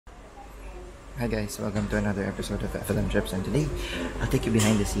Hi guys, welcome to another episode of FLM Trips, and today I'll take you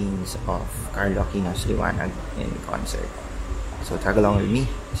behind the scenes of Carlo Aquino LIWANAG in concert. So tag along with me.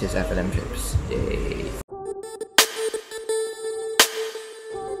 This is FLM Trips. Yay!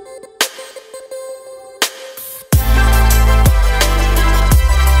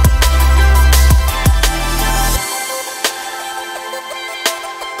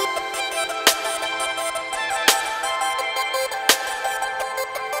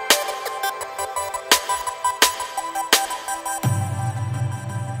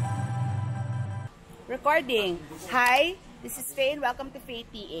 Recording. Hi, this is Faye and welcome to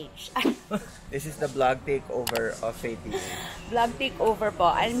FAYE.TH. This is the vlog takeover of FAYE.TH. Vlog takeover po.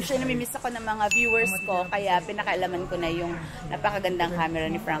 I'm sure namimiss ako ng mga viewers ko, kaya pinakaalaman ko na yung napakagandang camera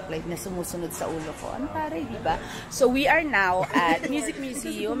ni Frank Lloyd na sumusunod sa ulo ko. Ano taray, di ba? So we are now at Music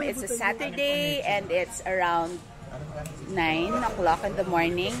Museum. It's a Saturday and it's around 9 o'clock in the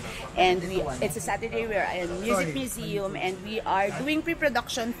morning, and it's a Saturday. We're in Music Museum and we are doing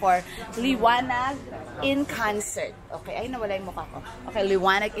pre-production for Liwanag in concert. Okay, ay nawala yung mukha ko. Okay,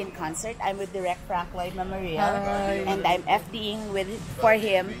 Liwanag in concert. I'm with Direct Frank Lloyd Mamaril, and I'm FDing for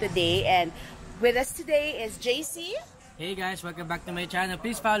him today. And with us today is JC. Hey guys, welcome back to my channel.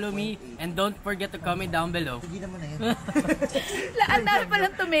 Please follow me and don't forget to comment down below. Ang dami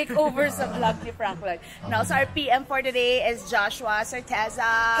palang to make over sa vlog ni Frank Lloyd. Now, so our PM for today is Joshua Certeza.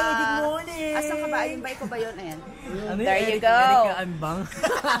 Hello, good morning! Asan ka ba? Ayun ba? Ikaw ba yun? Ayan. Ano There you go. Erika Ambang.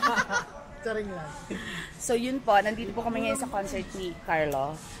 So yun po, nandito po kami ngayon sa concert ni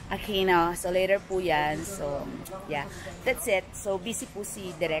Carlo Aquino. So later po yan. So yeah, that's it. So busy po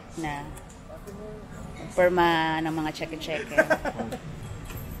si Direct na perma ng mga check-check.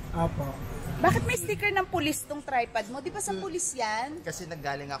 Apo. Bakit may sticker ng pulis tong tripod mo? Di ba sa pulis yan? Kasi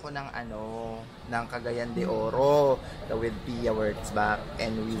naggaling ako ng ng Cagayan de Oro with Pia Works back,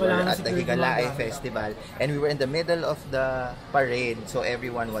 and we were at the Higalae Festival and we were in the middle of the parade, so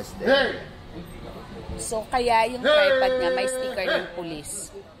everyone was there. So kaya yung tripod niya may sticker ng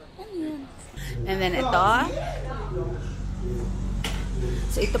pulis. Ano yun? And then ito.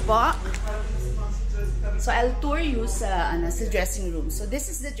 So ito po. So I'll tour you sa dressing room. So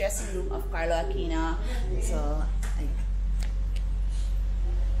this is the dressing room of Carlo Aquino. So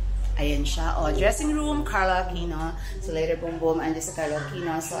ayan siya. Oh, dressing room Carlo Aquino. So later boom boom andyan sa Carlo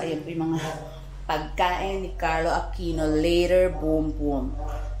Aquino. So ayan po yung mga pagkain ni Carlo Aquino later boom boom.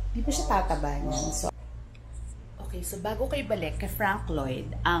 Di ba siya tataba niyan? So okay, so bago kayo balik kay Frank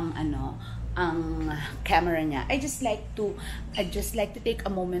Lloyd, ang camera niya, I just like to take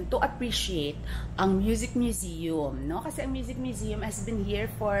a moment to appreciate ang Music Museum, no? Kasi ang Music Museum has been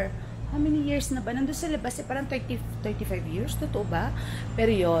here for how many years na ba? Nandun sa labas, parang 35 years, totoo ba? Pero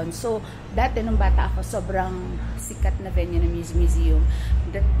yun, so dati nung bata ako, sobrang sikat na venue ng Music Museum,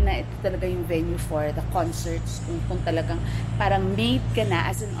 na ito talaga yung venue for the concerts, kung talagang parang made ka na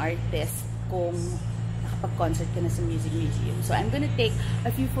as an artist kung pag-concert ka na sa Music Museum. So I'm gonna take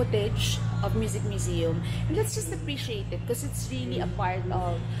a few footage of Music Museum and let's just appreciate it because it's really a part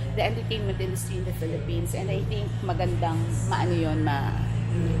of the entertainment industry in the Philippines, and I think magandang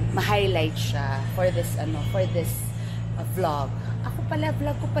ma-highlight siya for this vlog. Ako pala,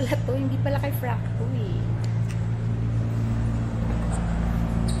 vlog ko pala to, hindi pala kay Frank to eh.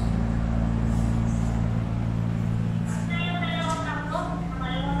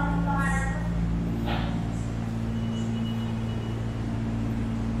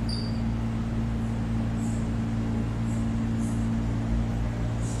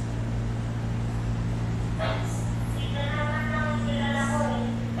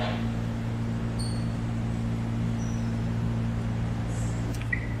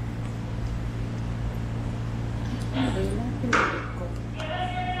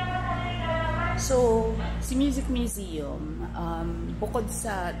 So, si Music Museum, bukod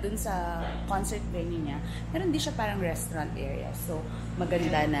dun sa concert venue niya, meron din siya parang restaurant area. So,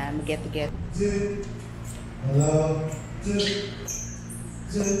 maganda na mag-get-together.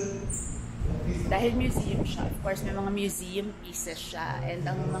 Dahil museum siya, of course, may mga museum pieces siya. And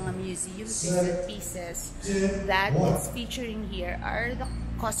ang mga museum pieces that it's featuring here are the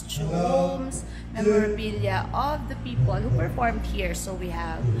costumes, memorabilia of the people who performed here. So we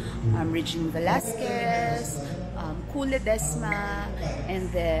have Regine Velasquez, Kula Desma,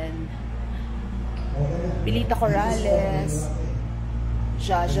 and then Bilita Corrales,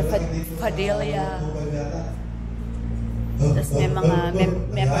 Jaja Padilla. Tapos may mga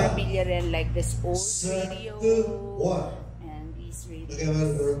memorabilia rin like this old radio and these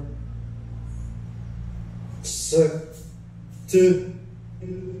radios. 6, 2,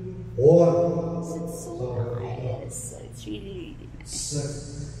 1. It's so nice. It's really, really nice.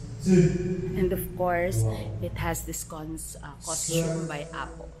 6, And of course, it has this costume by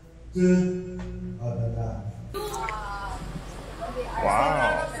Apple.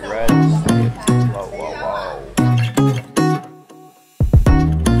 Wow, red. Wow, wow, wow.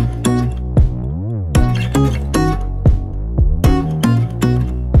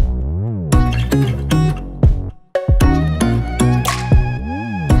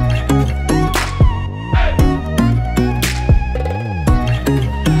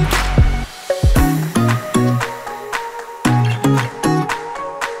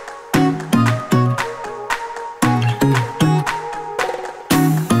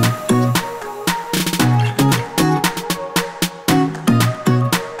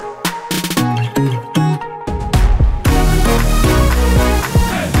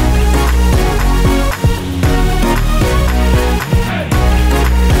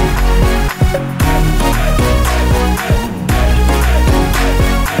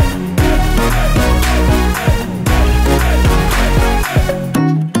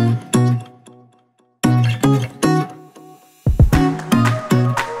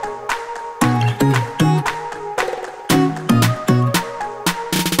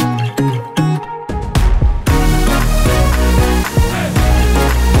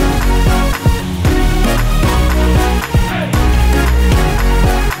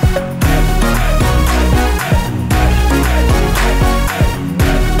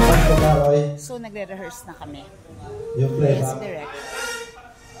 So, nagre-rehearse na kami. Yung Yes, playback. direct.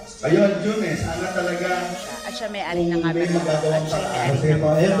 Ayun, June sana talaga. At siya may-ari ng camera. At siya may-ari Sige ng po,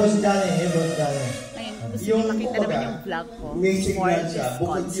 ayun po si Danny, ayun po si Danny. Ngayon, gusto niyo makita naman yung vlog ko May for signal this siya.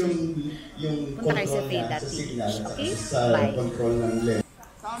 Bukod concert. yung Punta kayo sa control niya FAYE.TH, sa signal. okay? Sa Bye. control ng lens.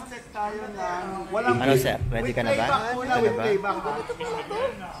 Soundcheck tayo ng walang Ano sir? Ready ka na ba? playback muna, Ready with ba? playback.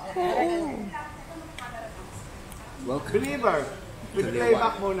 Believer, with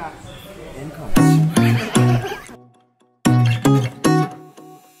playback muna.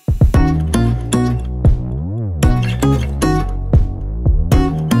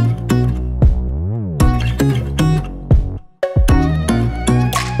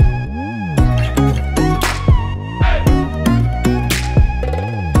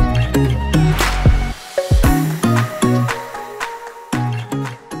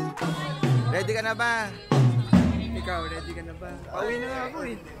 Ready ka na ba? Ikaw, ready ka na ba? Pauwi na nga ako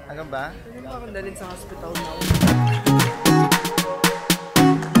eh. Hanggang ba? Pwede ba akong dalhin sa hospital na ako?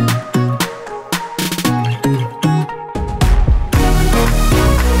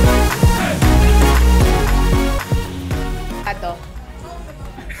 Ato.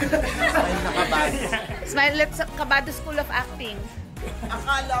 Smile, let's Kabado School of Acting.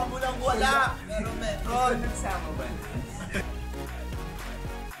 Akala mo lang wala! Meron.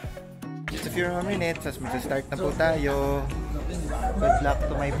 Just a few more minutes as mag-start na po tayo. Good luck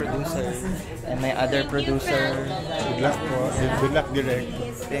to my producer and my other producer. Good luck po. Good luck, direct.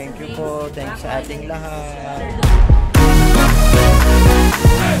 Thank you po. Thanks sa ating lahat.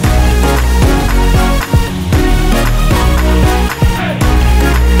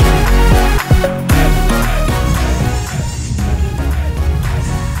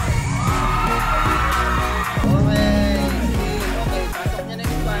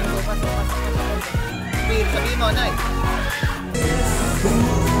 Sabihin mo, Nay.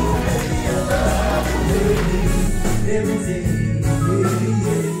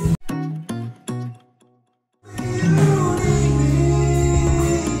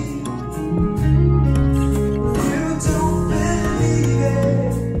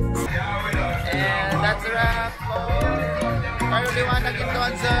 And that's a wrap for Carlo Liwanag in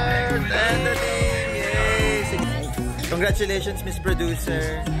concert and the team. Yay! Congratulations, Miss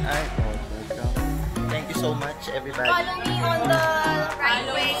Producer. Ay, thank you so much, everybody. Follow me on the right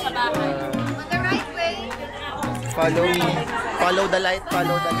way sa bahay. On the right way. Follow me. Follow the light.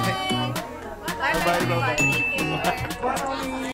 Follow the light. Bye, Bye-bye. everyone. Thank you.